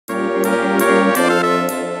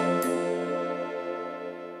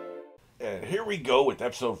here we go with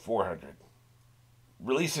episode 400.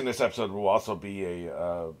 Releasing this episode will also be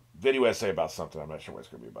a video essay about something. I'm not sure what it's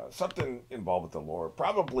going to be about. Something involved with the lore.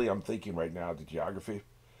 Probably, I'm thinking right now, the geography.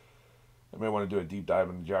 I may want to do a deep dive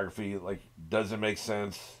into geography. Like, does it make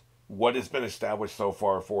sense? What has been established so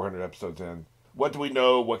far, 400 episodes in? What do we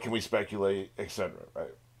know? What can we speculate? Etc.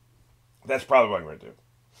 Right? That's probably what I'm going to do.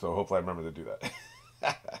 So hopefully I remember to do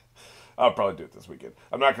that. I'll probably do it this weekend.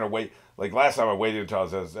 I'm not going to wait. Like last time I waited until I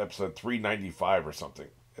was at episode 395 or something.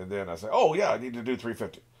 And then I said, oh yeah, I need to do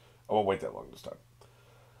 350. I won't wait that long this time.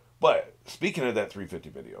 But speaking of that 350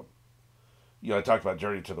 video, I talked about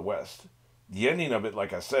Journey to the West. The ending of it,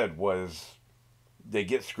 like I said, was they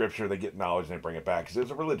get scripture, they get knowledge, and they bring it back. Because it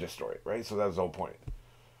was a religious story, right? So that was the whole point.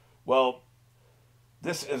 Well,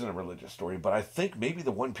 this isn't a religious story, but I think maybe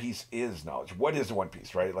the One Piece is knowledge. What is the One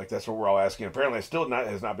Piece, right? Like, that's what we're all asking. Apparently, it still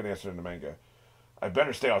has not been answered in the manga. I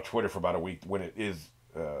better stay off Twitter for about a week when it is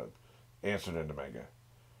answered in the manga,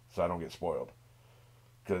 so I don't get spoiled.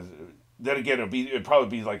 Because then again, it'd probably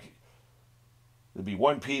be like, it'd be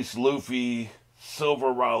One Piece, Luffy,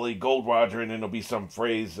 Silver Raleigh, Gold Roger, and then there'll be some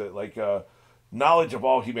phrase that like knowledge of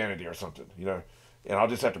all humanity or something, And I'll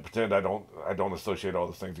just have to pretend I don't associate all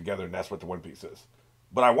those things together, and that's what the One Piece is.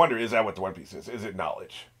 But I wonder, is that what the One Piece is? Is it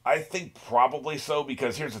knowledge? I think probably so,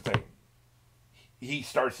 because here's the thing. He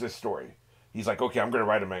starts this story. He's like, okay, I'm going to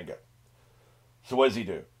write a manga. So what does he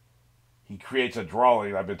do? He creates a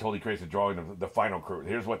drawing. I've been told he creates a drawing of the final crew.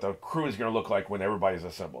 Here's what the crew is going to look like when everybody's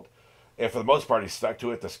assembled. And for the most part, he stuck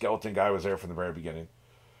to it. The skeleton guy was there from the very beginning.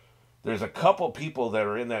 There's a couple people that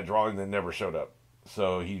are in that drawing that never showed up.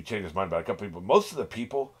 So he changed his mind about a couple people. Most of the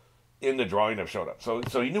people in the drawing have showed up. So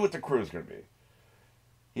he knew what the crew was going to be.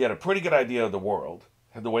 He had a pretty good idea of the world,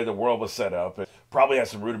 the way the world was set up. And probably had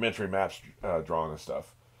some rudimentary maps drawn and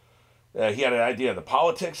stuff. He had an idea of the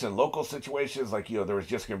politics and local situations. Like, there was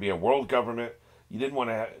just going to be a world government. You didn't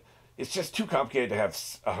want to have... It's just too complicated to have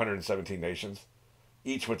 117 nations,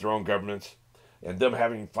 each with their own governments, and them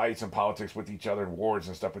having fights and politics with each other and wars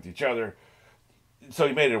and stuff with each other. So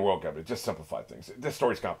he made it a world government. Just simplified things. This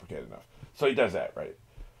story's complicated enough. So he does that, right?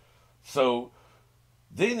 So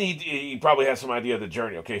then he probably has some idea of the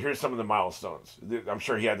journey. Okay, here's some of the milestones. I'm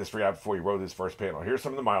sure he had this figured out before he wrote his first panel. Here's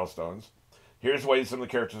some of the milestones. Here's ways some of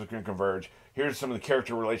the characters can converge. Here's some of the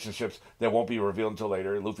character relationships that won't be revealed until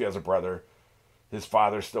later. Luffy has a brother. His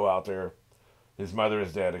father's still out there. His mother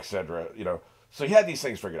is dead, etc. So he had these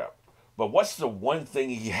things figured out. But what's the one thing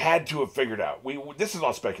he had to have figured out? This is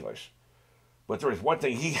all speculation. But there is one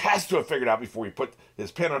thing he has to have figured out before he put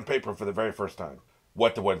his pen on paper for the very first time.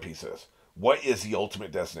 What the One Piece is. What is the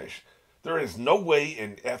ultimate destination? There is no way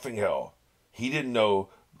in effing hell he didn't know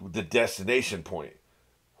the destination point.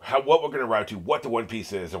 What we're going to ride to, what the One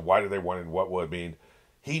Piece is, and why do they want it, and what will it mean.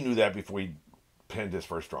 He knew that before he penned his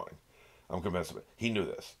first drawing. I'm convinced of it. He knew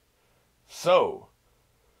this. So,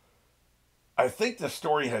 I think the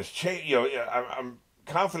story has changed. I'm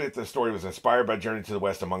confident the story was inspired by Journey to the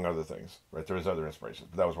West, among other things. Right? There was other inspirations,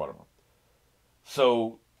 but that was one of them.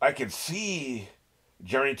 So, I could see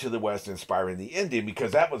Journey to the West inspiring the ending,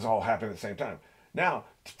 because that was all happening at the same time. Now,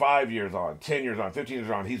 5 years on, 10 years on, 15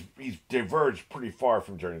 years on, he's diverged pretty far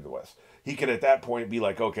from Journey to the West. He could at that point be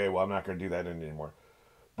like, okay, well, I'm not going to do that anymore.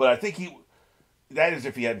 But I think that is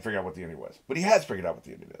if he hadn't figured out what the ending was. But he has figured out what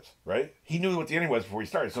the ending is, right? He knew what the ending was before he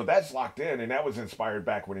started. So that's locked in, and that was inspired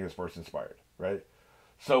back when he was first inspired, right?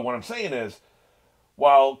 So what I'm saying is,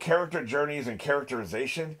 while character journeys and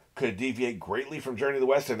characterization could deviate greatly from Journey to the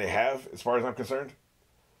West, and they have, as far as I'm concerned,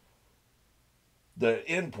 the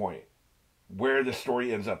end point, where the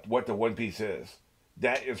story ends up, what the One Piece is,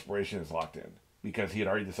 that inspiration is locked in. Because he had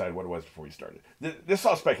already decided what it was before he started. This is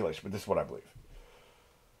all speculation, but this is what I believe.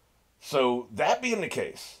 So, that being the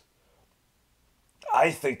case,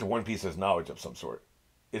 I think the One Piece is knowledge of some sort.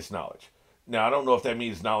 It's knowledge. Now, I don't know if that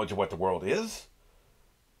means knowledge of what the world is,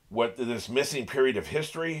 what this missing period of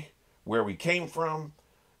history, where we came from.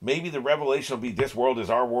 Maybe the revelation will be this world is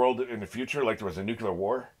our world in the future, like there was a nuclear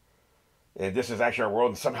war. And this is actually our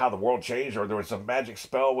world, and somehow the world changed, or there was some magic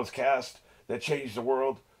spell was cast that changed the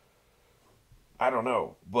world. I don't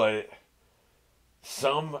know, but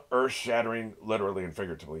some earth-shattering, literally and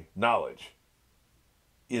figuratively, knowledge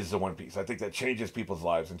is the One Piece. I think that changes people's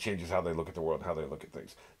lives and changes how they look at the world and how they look at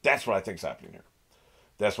things. That's what I think is happening here.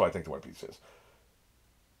 That's what I think the One Piece is.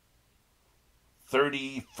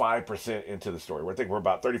 35% into the story. I think we're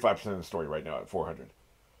about 35% of the story right now at 400.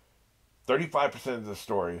 35% of the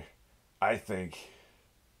story, I think,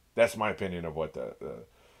 that's my opinion of what the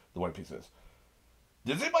One Piece is.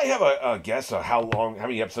 Does anybody have a guess of how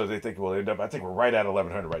many episodes they think will end up? I think we're right at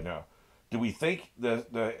 1,100 right now. Do we think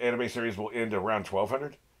the anime series will end around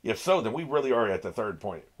 1,200? If so, then we really are at the third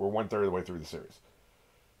point. We're one third of the way through the series.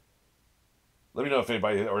 Let me know if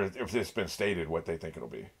anybody, or if it's been stated what they think it'll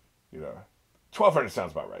be. 1,200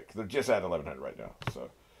 sounds about right, because they're just at 1,100 right now. So,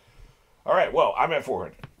 all right, well, I'm at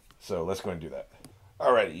 400. So let's go ahead and do that.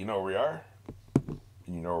 All right, you know where we are, and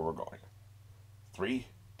you know where we're going. 3,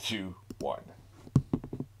 2, 1.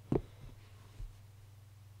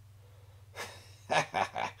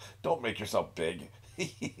 Don't make yourself big.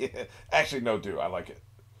 Actually, no, do. I like it.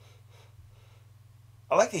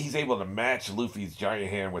 I like that he's able to match Luffy's giant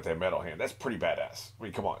hand with that metal hand. That's pretty badass. I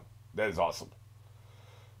mean, come on. That is awesome.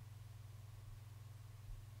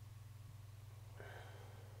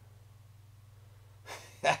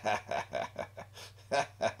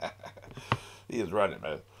 He is running,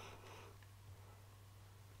 man.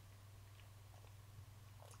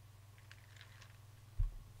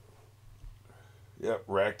 Yep,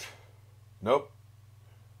 wrecked. Nope.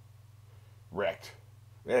 Wrecked.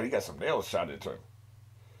 Man, he got some nails shot into him.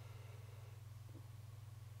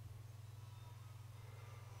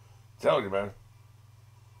 Telling you, man.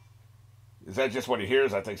 Is that just what he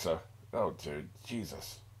hears? I think so. Oh, dude.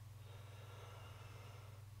 Jesus.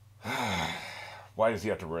 Why does he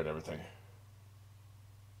have to ruin everything?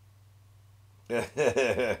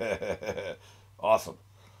 Awesome.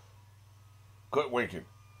 Quit winking.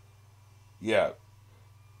 Yeah,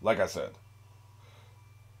 like I said.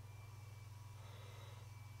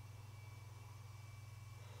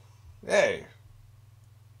 Hey,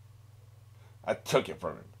 I took it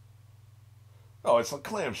from him. Oh, it's a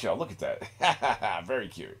clamshell. Look at that. Very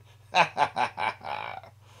cute.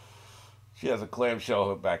 She has a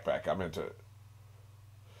clamshell backpack. I'm into it.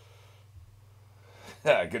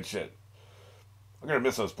 Good shit. I'm gonna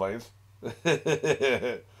miss those planes.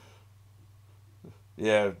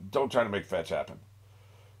 Yeah, don't try to make fetch happen.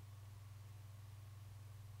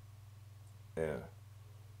 Yeah.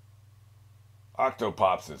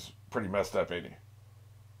 Octopops is pretty messed up, ain't he?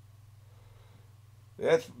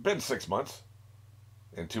 Yeah, it's been 6 months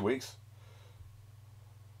and 2 weeks.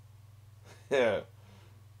 Yeah, it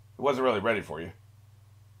wasn't really ready for you.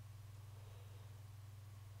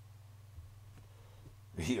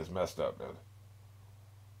 He is messed up, man.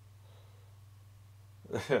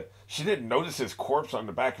 She didn't notice his corpse on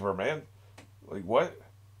the back of her man. Like what?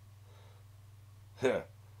 Yeah,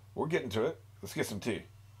 we're getting to it. Let's get some tea.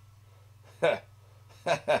 You're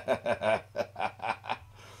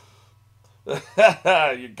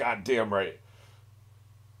goddamn right.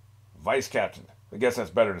 Vice captain. I guess that's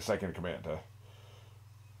better than second in command, huh?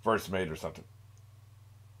 First mate or something.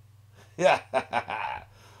 Yeah.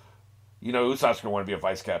 Usopp's gonna want to be a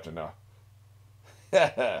vice captain now.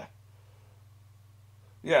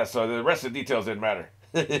 Yeah, so the rest of the details didn't matter.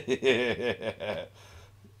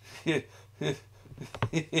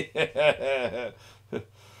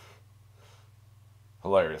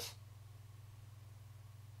 Hilarious.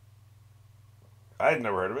 I had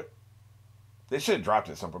never heard of it. They should have dropped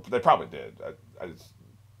it somewhere, but they probably did. I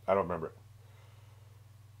don't remember it.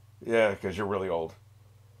 Yeah, because you're really old.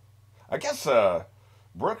 I guess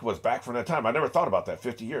Brooke was back from that time. I never thought about that.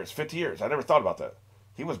 50 years. 50 years. I never thought about that.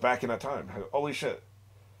 He was back in that time. Holy shit.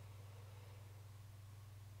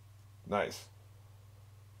 Nice.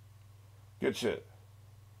 Good shit.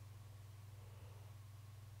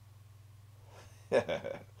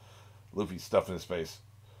 Luffy stuffing his face.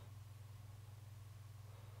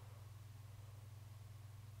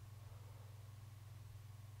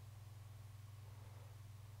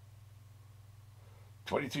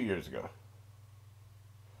 "22 years ago.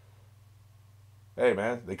 Hey,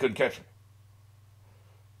 man, they couldn't catch me.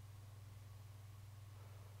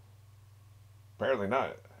 Apparently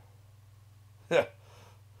not.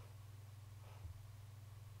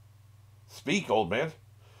 Speak, old man.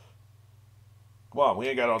 Come on, we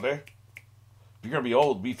ain't got all day. If you're gonna be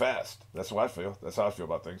old, be fast. That's how I feel. That's how I feel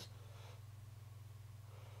about things.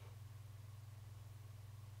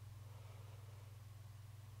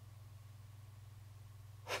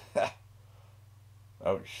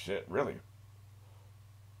 Oh shit, really?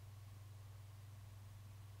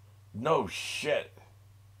 No shit.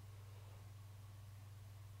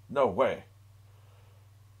 No way.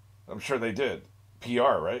 I'm sure they did.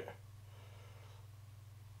 PR, right?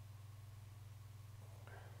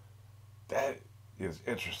 That is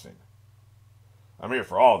interesting. I'm here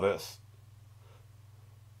for all this.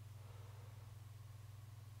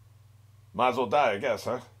 Might as well die, I guess,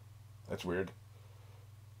 huh? That's weird.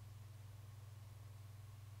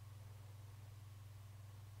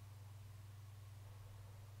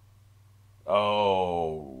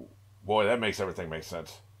 Oh, boy, that makes everything make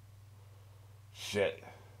sense. Shit.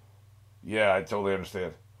 Yeah, I totally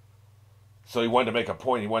understand. So he wanted to make a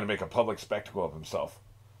point. He wanted to make a public spectacle of himself.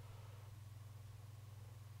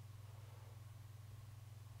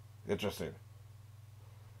 Interesting.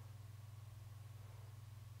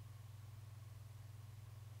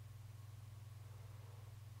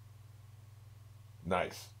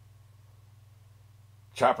 Nice.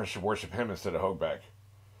 Chopper should worship him instead of Hogback.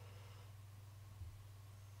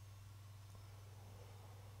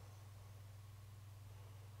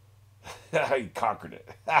 He conquered it.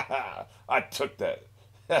 I took that.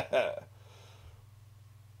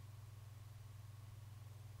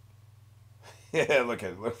 Yeah, look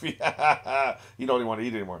at Luffy. You don't even want to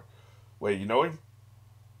eat anymore. Wait, you know him?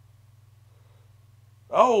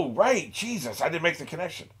 Oh, right. Jesus, I didn't make the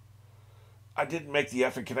connection. I didn't make the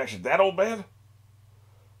effing connection. That old man?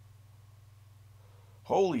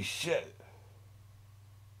 Holy shit.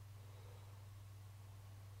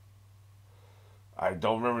 I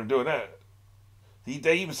don't remember him doing that.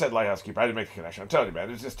 They even said Lighthouse Keeper. I didn't make the connection. I'm telling you, man.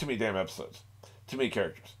 There's just too many damn episodes. Too many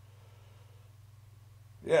characters.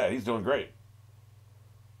 Yeah, he's doing great.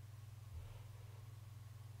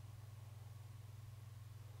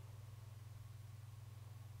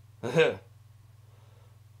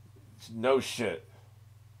 No shit.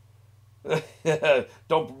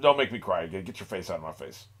 Don't make me cry again. Get your face out of my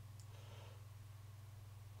face.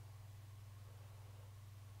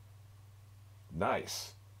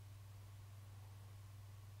 Nice.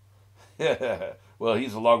 Well,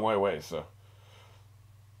 he's a long way away, so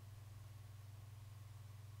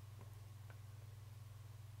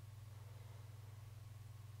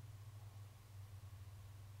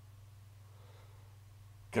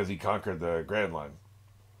because he conquered the Grand Line.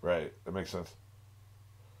 Right. That makes sense.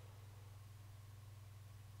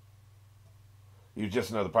 He was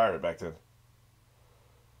just another pirate back then.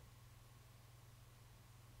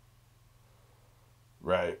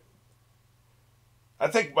 Right. I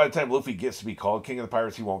think by the time Luffy gets to be called King of the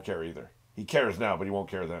Pirates, he won't care either. He cares now, but he won't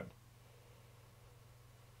care then.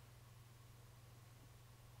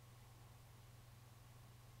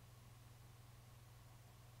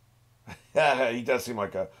 He does seem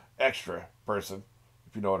like a extra person,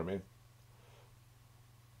 if you know what I mean.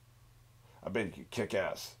 I bet he could kick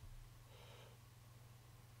ass.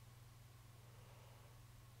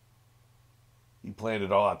 He planned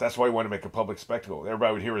it all out. That's why he wanted to make a public spectacle.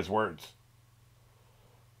 Everybody would hear his words.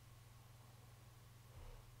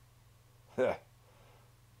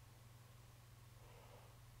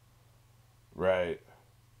 Right.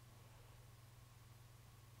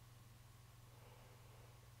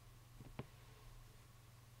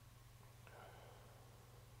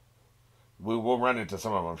 We'll run into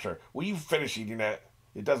some of them, I'm sure. Will you finish eating that?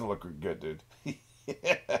 It doesn't look good, dude.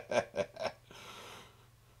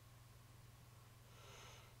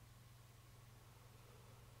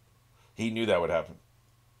 He knew that would happen.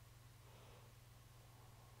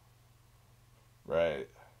 Right.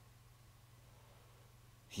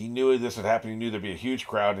 He knew this would happen. He knew there'd be a huge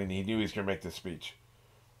crowd, and he knew he was going to make this speech.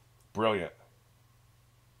 Brilliant.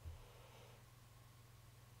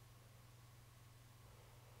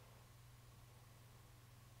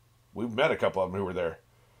 We've met a couple of them who were there.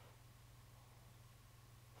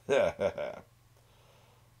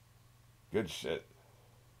 Good shit.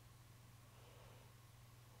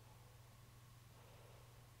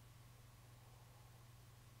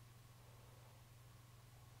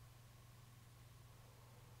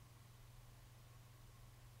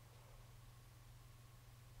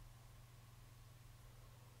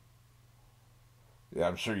 Yeah,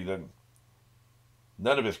 I'm sure you didn't.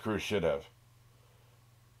 None of his crew should have.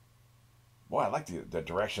 Boy, I like the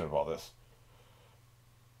direction of all this.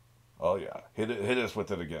 Oh yeah, hit us with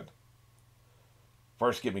it again.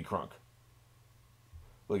 First, give me Crunk.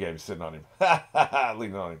 Look at him sitting on him,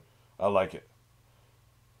 leaning on him. I like it.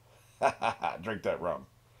 Drink that rum.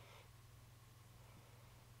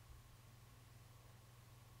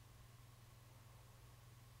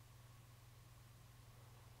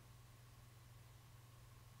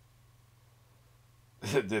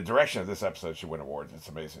 The direction of this episode should win awards. It's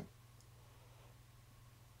amazing.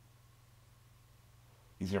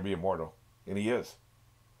 He's gonna be immortal, and he is.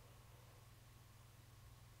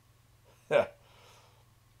 He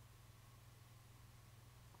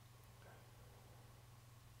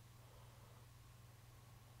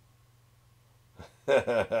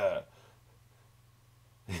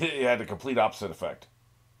had the complete opposite effect.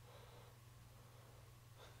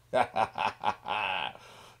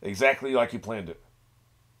 Exactly like he planned it.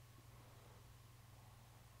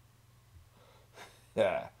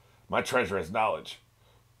 Yeah, my treasure is knowledge.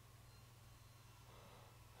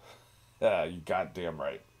 Yeah, you goddamn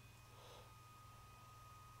right.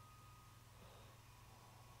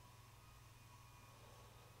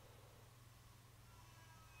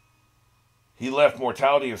 He left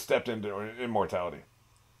mortality and stepped into immortality.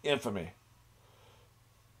 Infamy.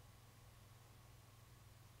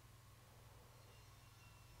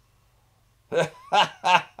 Yep,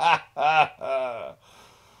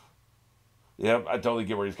 I totally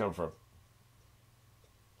get where he's coming from.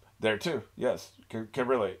 There too, yes, can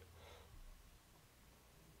relate.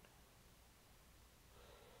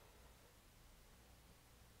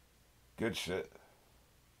 Good shit.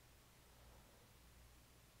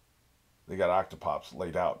 They got octopops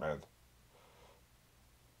laid out, man.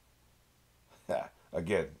 Yeah,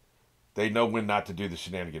 again, they know when not to do the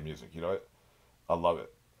shenanigan music. You know what? I love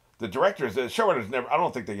it. The directors, the showrunners, never. I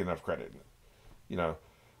don't think they get enough credit. You know,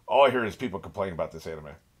 all I hear is people complaining about this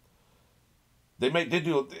anime. They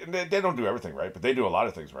do they don't do everything right, but they do a lot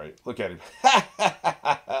of things right. Look at him,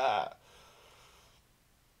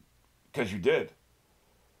 because you did.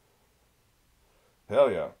 Hell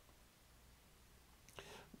yeah.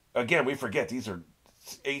 Again, we forget these are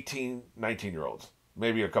 18, 19 year olds.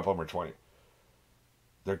 Maybe a couple of them are 20.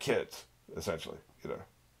 They're kids, essentially. You know,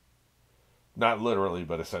 not literally,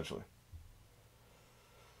 but essentially.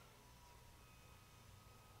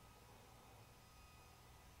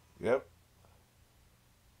 Yep.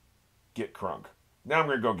 Get crunk. Now I'm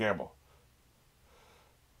gonna go gamble.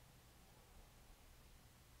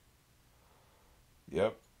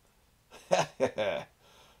 Yep.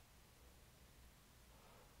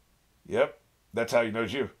 Yep. That's how he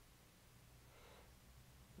knows you.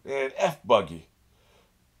 And F Buggy.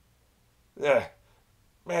 Yeah.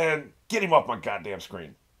 Man, get him off my goddamn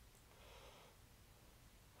screen.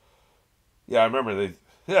 Yeah, I remember they.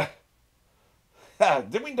 Yeah.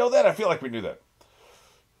 Did we know that? I feel like we knew that.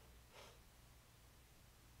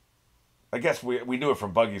 I guess we knew it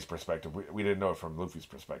from Buggy's perspective. We didn't know it from Luffy's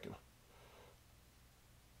perspective.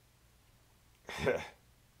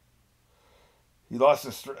 He lost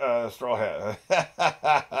his straw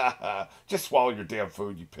hat. Just swallow your damn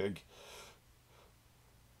food, you pig.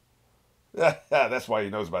 That's why he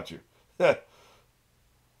knows about you.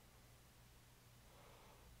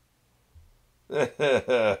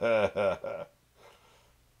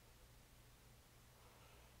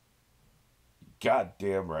 God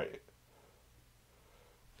damn right.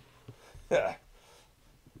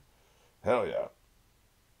 Hell yeah.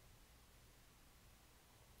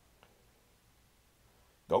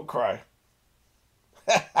 Don't cry.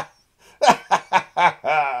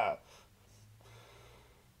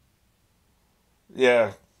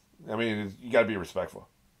 Yeah. I mean, you got to be respectful.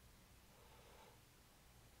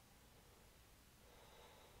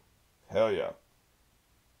 Hell yeah.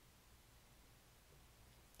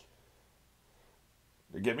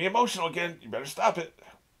 You get me emotional again. You better stop it.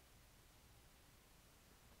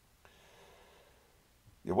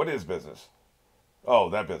 Yeah, what is business? Oh,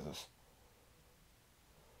 that business.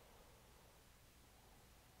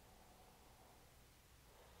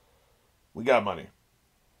 We got money.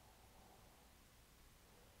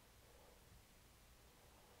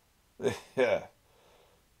 Yeah.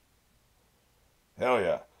 Hell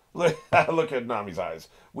yeah. Look, look at Nami's eyes.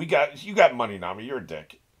 You got money, Nami. You're a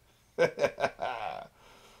dick.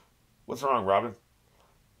 What's wrong, Robin?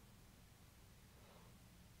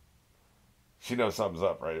 She knows something's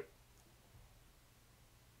up, right?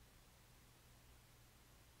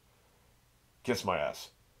 Kiss my ass.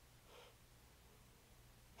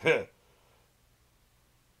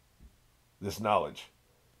 This knowledge.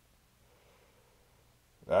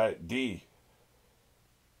 All right, D.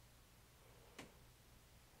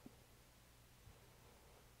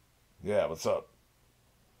 Yeah, what's up?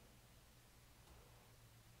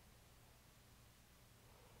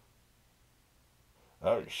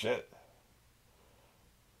 Oh shit.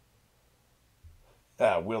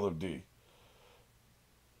 Ah, Will of D.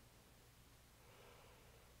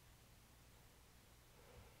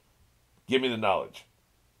 Give me the knowledge.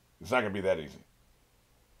 It's not gonna be that easy.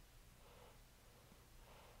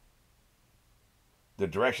 The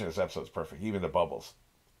direction of this episode is perfect. Even the bubbles.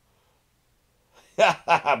 But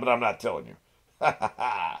I'm not telling you.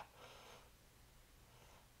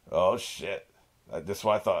 Oh shit. This is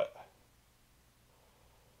what I thought.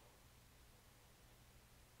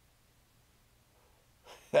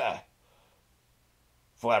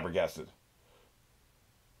 Flabbergasted.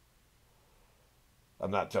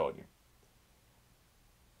 I'm not telling you.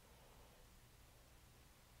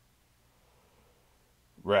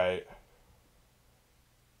 Right.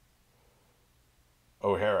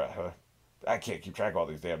 O'Hara, huh? I can't keep track of all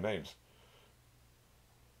these damn names.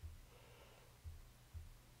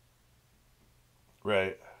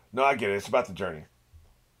 Right. No, I get it. It's about the journey.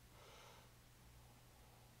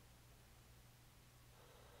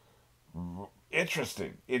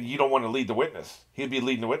 Interesting. And you don't want to lead the witness. He'd be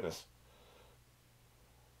leading the witness.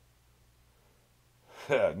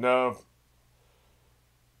 No,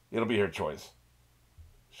 it'll be her choice.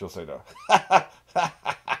 She'll say no.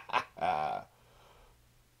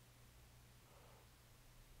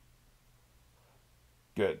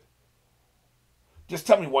 Good. Just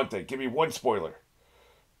tell me one thing. Give me one spoiler.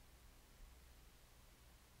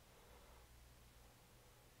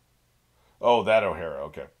 Oh, that O'Hara.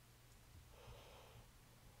 Okay.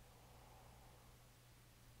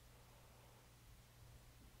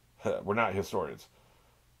 We're not historians.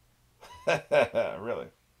 Really?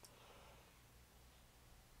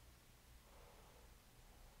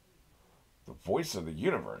 The voice of the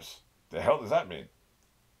universe. The hell does that mean?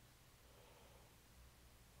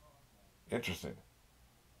 Interesting.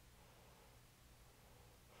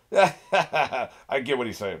 I get what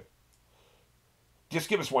he's saying. Just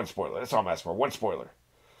give us one spoiler. That's all I'm asking for. One spoiler.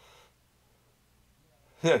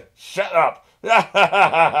 Shut up.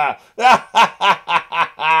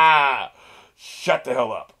 Shut the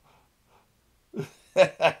hell up.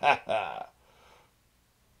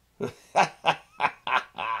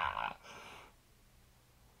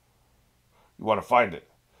 You want to find it.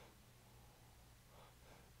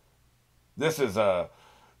 This is the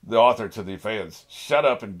author to the fans. Shut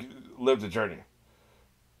up and live the journey.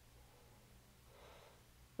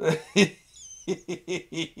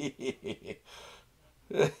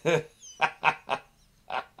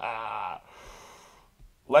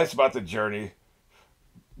 Life's about the journey,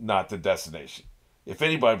 not the destination. If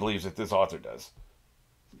anybody believes it, this author does.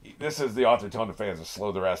 This is the author telling the fans to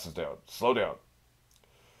slow their asses down. Slow down.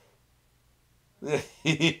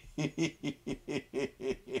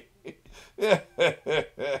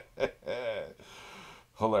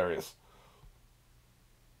 Hilarious.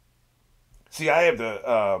 See, I have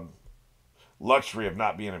the luxury of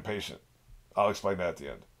not being impatient. I'll explain that at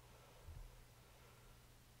the end.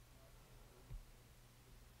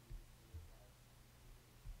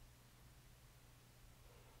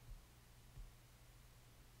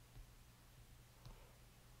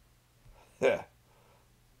 Yeah.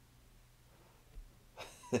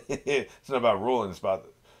 It's not about ruling, it's about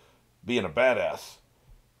being a badass.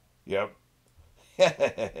 Yep.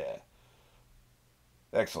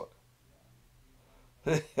 Excellent.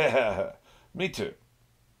 Me too.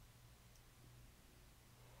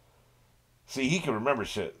 See, he can remember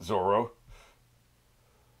shit, Zorro.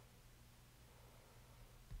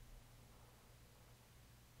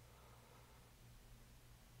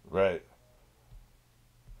 Right.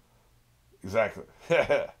 Exactly.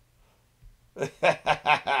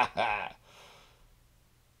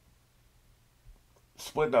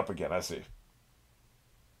 Splitting up again, I see.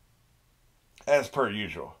 As per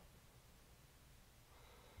usual.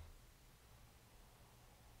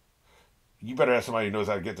 You better have somebody who knows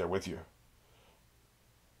how to get there with you.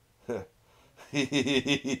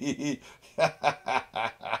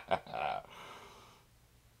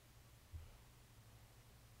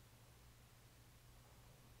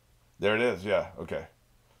 There it is, yeah, okay.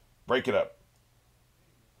 Break it up.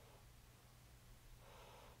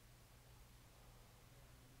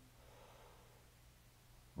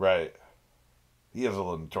 Right. He is a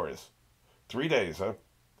little notorious. 3 days, huh?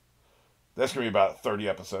 That's going to be about 30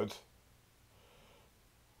 episodes.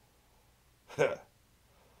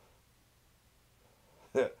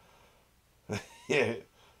 Yeah,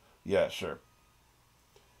 yeah, sure.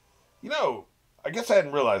 You know, I guess I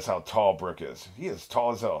hadn't realized how tall Brooke is. He is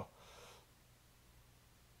tall as hell.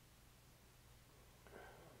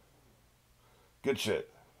 Good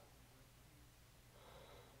shit.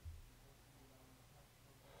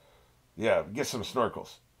 Yeah, get some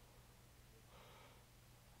snorkels.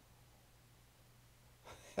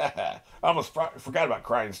 I almost forgot about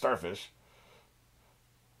crying starfish.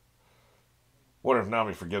 Wonder if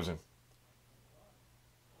Nami forgives him.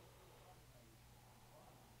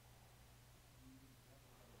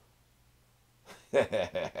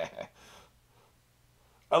 I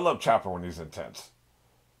love Chopper when he's intense.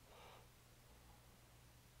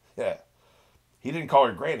 Yeah. He didn't call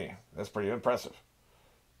her Granny. That's pretty impressive.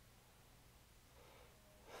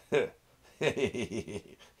 This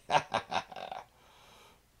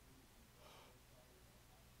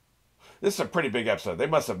is a pretty big episode. They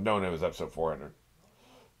must have known it was episode 400.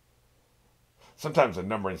 Sometimes the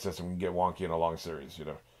numbering system can get wonky in a long series, you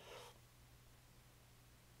know.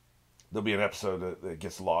 There'll be an episode that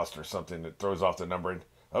gets lost or something that throws off the numbering.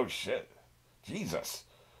 Oh, shit. Jesus.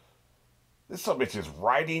 This son bitch is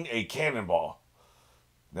riding a cannonball.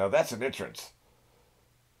 Now that's an entrance.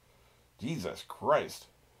 Jesus Christ.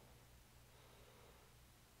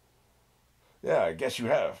 Yeah, I guess you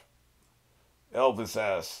have. Elvis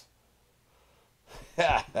ass.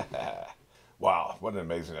 Wow, what an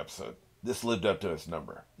amazing episode. This lived up to its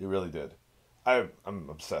number. It really did. I'm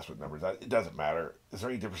obsessed with numbers. It doesn't matter. Is there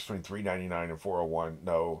any difference between 399 and 401?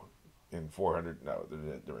 No. In 400? No,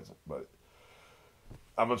 there isn't. But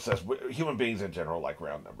I'm obsessed with human beings in general, like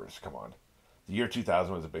round numbers. Come on. The year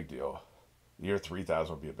 2000 was a big deal. The year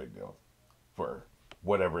 3000 would be a big deal for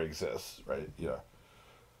whatever exists, right? Yeah.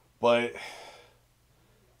 But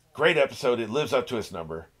great episode. It lives up to its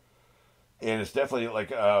number. And it's definitely like,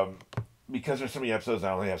 because there's so many episodes,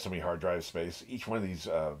 I only have so many hard drive space. Each one of these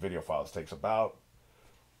video files takes about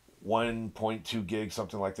 1.2 gigs,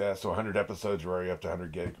 something like that. So 100 episodes, you're already up to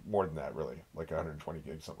 100 gig. More than that, really. Like 120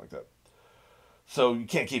 gigs, something like that. So you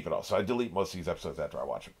can't keep it all. So I delete most of these episodes after I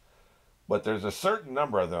watch them. But there's a certain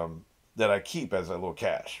number of them that I keep as a little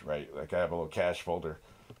cache, right? Like I have a little cache folder.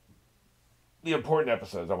 The important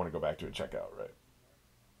episodes I want to go back to and check out, right?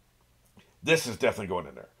 This is definitely going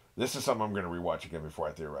in there. This is something I'm going to rewatch again before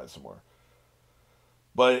I theorize some more.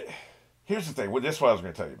 But here's the thing. Well, this is what I was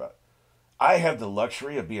going to tell you about. I have the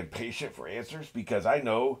luxury of being patient for answers because I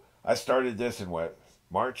know I started this in what?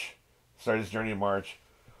 March? Started this journey in March.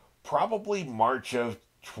 Probably March of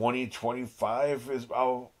 2025 is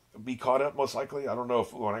I'll be caught up most likely. I don't know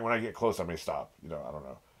if when I get close I may stop. You know, I don't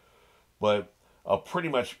know. But I'll pretty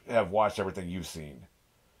much have watched everything you've seen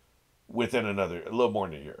within a little more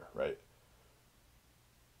than a year, right?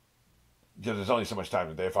 Because there's only so much time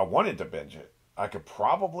in the day. If I wanted to binge it, I could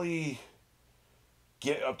probably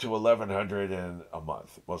get up to 1,100 in a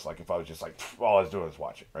month. Most like if I was just like, all I was doing was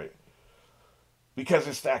watch it, right? Because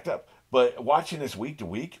it's stacked up. But watching this week to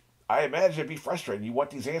week, I imagine it'd be frustrating. You want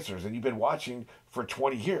these answers, and you've been watching for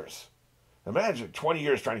 20 years. Imagine 20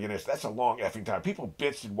 years trying to get answers. That's a long effing time. People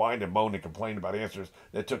bitched and whined and moaned and complained about answers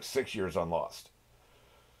that took 6 years on Lost.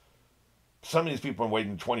 Some of these people have been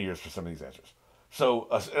waiting 20 years for some of these answers. So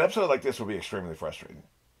an episode like this would be extremely frustrating.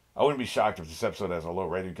 I wouldn't be shocked if this episode has a low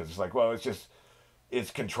rating because it's like, well,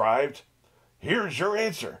 it's contrived. Here's your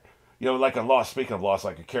answer. You know, like on Lost, speaking of Lost,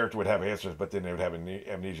 like a character would have answers, but then they would have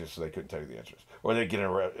amnesia, so they couldn't tell you the answers. Or they'd get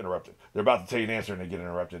interrupted. They're about to tell you an answer, and they get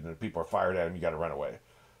interrupted, and the people are fired at them, you got to run away.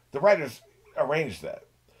 The writers arranged that.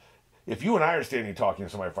 If you and I are standing talking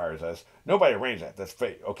and somebody fires us, nobody arranged that. That's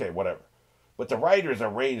fate. Okay, whatever. But the writers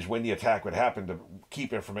arranged when the attack would happen to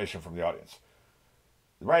keep information from the audience.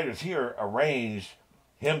 The writers here arranged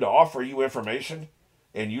him to offer you information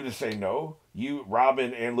and you to say no. You,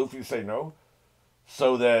 Robin, and Luffy to say no.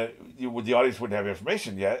 So that the audience wouldn't have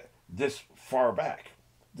information yet this far back.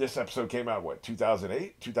 This episode came out, what,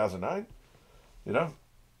 2008, 2009? You know?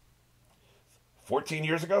 14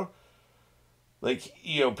 years ago? Like,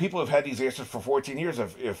 you know, people have had these answers for 14 years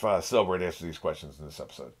if Silver had answered these questions in this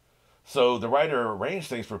episode. So the writer arranged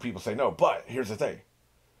things for people to say no. But here's the thing.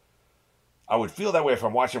 I would feel that way if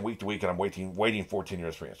I'm watching week to week and I'm waiting 14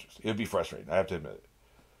 years for answers. It would be frustrating. I have to admit it.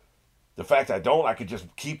 The fact I don't, I could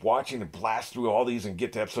just keep watching and blast through all these and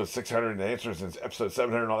get to episode 600 and answers and episode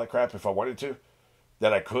 700 and all that crap if I wanted to.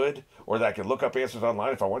 That I could. Or that I could look up answers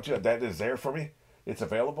online if I want to. That is there for me. It's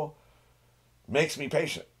available. Makes me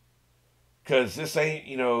patient. Because this ain't,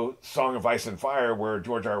 you know, Song of Ice and Fire where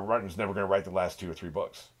George R. R. Martin's never going to write the last 2 or 3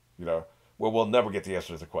 books. You know, where we'll never get the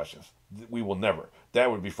answers to questions. We will never.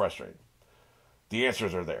 That would be frustrating. The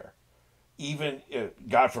answers are there. Even if,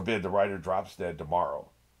 God forbid, the writer drops dead tomorrow,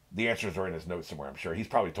 the answers are in his notes somewhere. I'm sure he's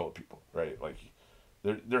probably told people, right? Like,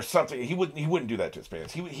 there's something he wouldn't do that to his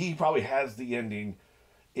fans. He probably has the ending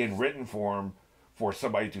in written form for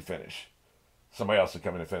somebody to finish, somebody else to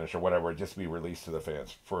come in and finish or whatever, just be released to the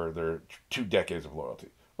fans for their 2 decades of loyalty.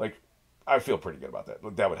 Like, I feel pretty good about that.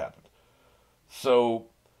 Like, that would happen. So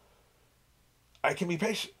I can be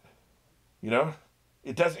patient, you know.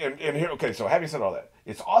 It does, and here, okay, so having said all that,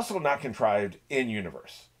 it's also not contrived in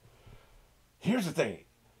universe. Here's the thing.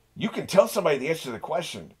 You can tell somebody the answer to the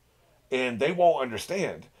question, and they won't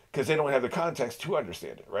understand, because they don't have the context to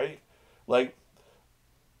understand it, right? Like,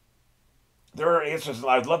 there are answers, and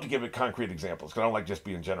I'd love to give it concrete examples, because I don't like just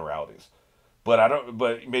being generalities. But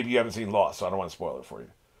maybe you haven't seen Lost, so I don't want to spoil it for you.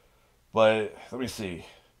 But, let me see.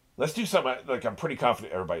 Let's do something, like, I'm pretty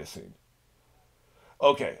confident everybody's seen.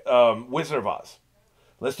 Okay, Wizard of Oz.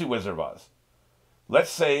 Let's do Wizard of Oz.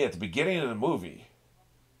 Let's say at the beginning of the movie,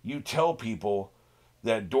 you tell people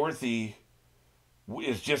that Dorothy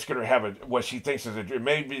is just going to have what she thinks is a dream. It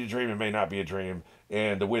may be a dream, it may not be a dream,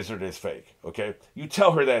 and the wizard is fake, okay? You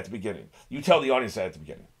tell her that at the beginning. You tell the audience that at the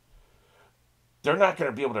beginning. They're not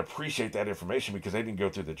going to be able to appreciate that information because they didn't go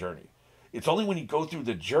through the journey. It's only when you go through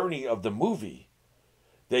the journey of the movie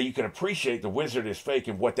that you can appreciate the wizard is fake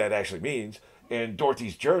and what that actually means, and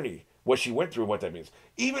Dorothy's journey what she went through and what that means.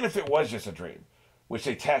 Even if it was just a dream, which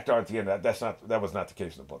they tacked on at the end, that was not the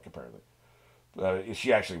case in the book, apparently.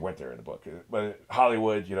 She actually went there in the book. But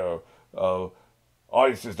Hollywood,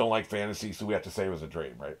 audiences don't like fantasy, so we have to say it was a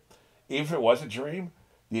dream, right? Even if it was a dream,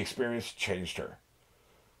 the experience changed her.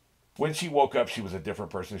 When she woke up, she was a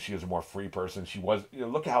different person. She was a more free person. She was,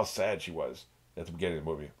 look at how sad she was at the beginning of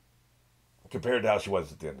the movie compared to how she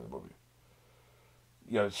was at the end of the movie.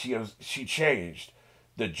 She changed.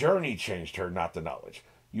 The journey changed her, not the knowledge.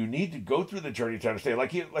 You need to go through the journey to understand.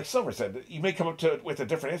 Like Silver said, you may come up to it with a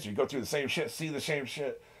different answer. You go through the same shit, see the same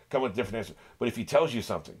shit, come with a different answer. But if he tells you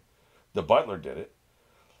something, the butler did it.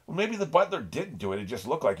 Well, maybe the butler didn't do it. It just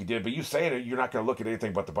looked like he did. But you saying it, you're not going to look at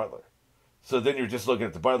anything but the butler. So then you're just looking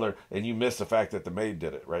at the butler, and you miss the fact that the maid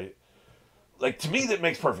did it, right? Like, to me, that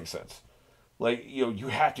makes perfect sense. Like, you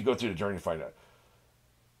have to go through the journey to find out.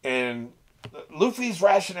 And Luffy's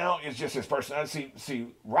rationale is just his personality. See,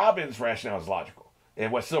 Robin's rationale is logical.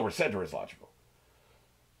 And what Silver said to her is logical.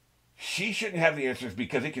 She shouldn't have the answers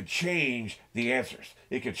because it could change the answers.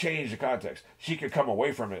 It could change the context. She could come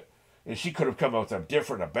away from it, and she could have come up with a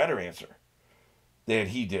different, a better answer than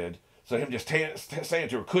he did. So him just saying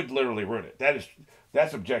to her could literally ruin it.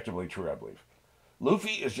 That's objectively true, I believe.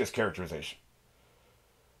 Luffy is just characterization.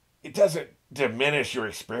 It doesn't diminish your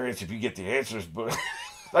experience if you get the answers, but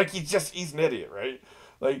like he's an idiot, right?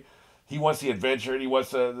 Like he wants the adventure and he wants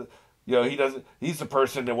to, he's the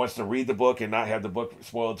person that wants to read the book and not have the book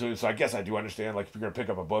spoiled to him. So I guess I do understand, like if you're going to pick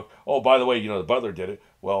up a book, oh, by the way, the butler did it.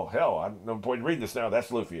 Well, hell, I'm no point in reading this now.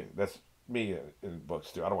 That's Luffy. That's me in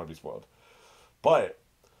books too. I don't want to be spoiled. But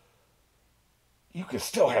you can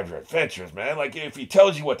still have your adventures, man. Like, if he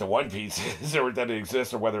tells you what the One Piece is, or that it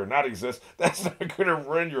exists, or whether or not it exists, that's not going to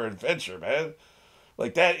ruin your adventure, man.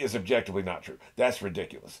 Like, that is objectively not true. That's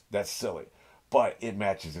ridiculous. That's silly. But it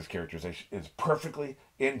matches his characterization. It's perfectly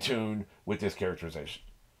in tune with his characterization.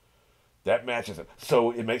 That matches it.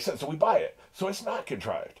 So it makes sense. So we buy it. So it's not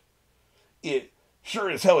contrived. It sure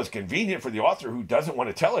as hell is convenient for the author who doesn't want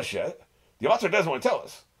to tell us yet. The author doesn't want to tell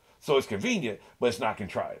us. So it's convenient, but it's not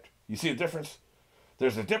contrived. You see the difference?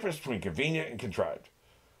 There's a difference between convenient and contrived.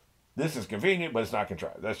 This is convenient, but it's not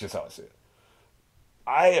contrived. That's just how I see it.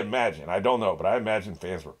 I imagine, I don't know, but I imagine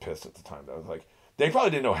fans were pissed at the time. Though. Like, they probably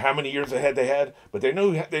didn't know how many years ahead they had, but they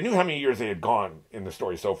knew how many years they had gone in the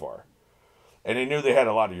story so far. And they knew they had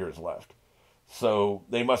a lot of years left. So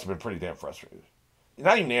they must have been pretty damn frustrated.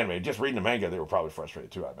 Not even the anime, just reading the manga, they were probably frustrated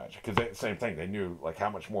too, I imagine. Because same thing, they knew like how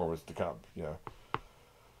much more was to come,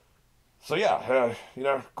 So yeah,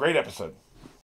 great episode.